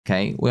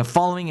Okay, we're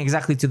following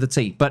exactly to the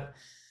T. But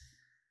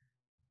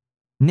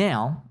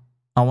now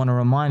I want to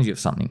remind you of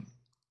something.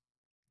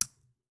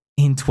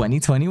 In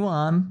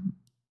 2021,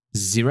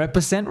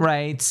 0%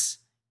 rates,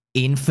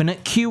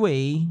 infinite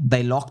QE,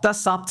 they locked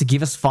us up to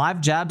give us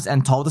 5 jabs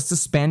and told us to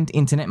spend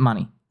internet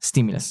money,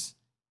 stimulus.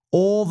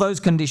 All those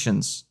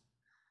conditions.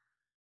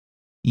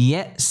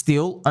 Yet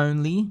still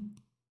only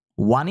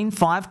 1 in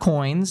 5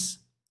 coins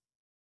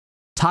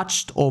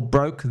touched or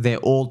broke their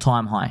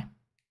all-time high.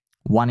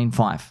 1 in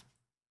 5.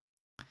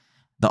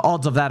 The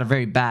odds of that are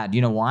very bad. You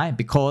know why?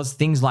 Because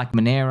things like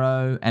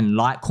Monero and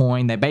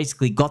Litecoin, they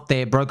basically got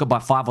there, broke it by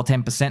 5 or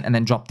 10% and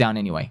then dropped down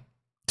anyway.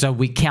 So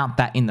we count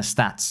that in the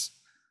stats.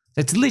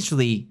 It's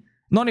literally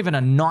not even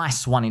a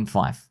nice 1 in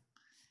 5.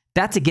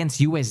 That's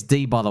against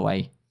USD, by the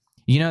way.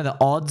 You know the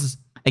odds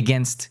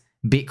against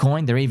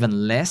Bitcoin, they're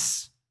even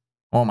less.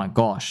 Oh my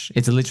gosh,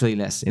 it's literally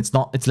less. It's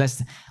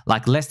less,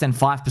 like less than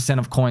 5%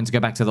 of coins go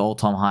back to the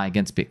all-time high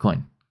against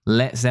Bitcoin.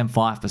 Less than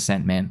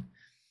 5%, man.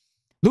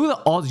 Look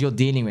at the odds you're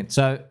dealing with.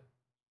 So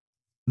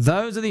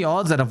those are the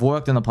odds that have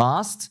worked in the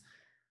past.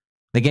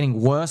 They're getting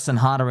worse and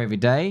harder every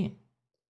day.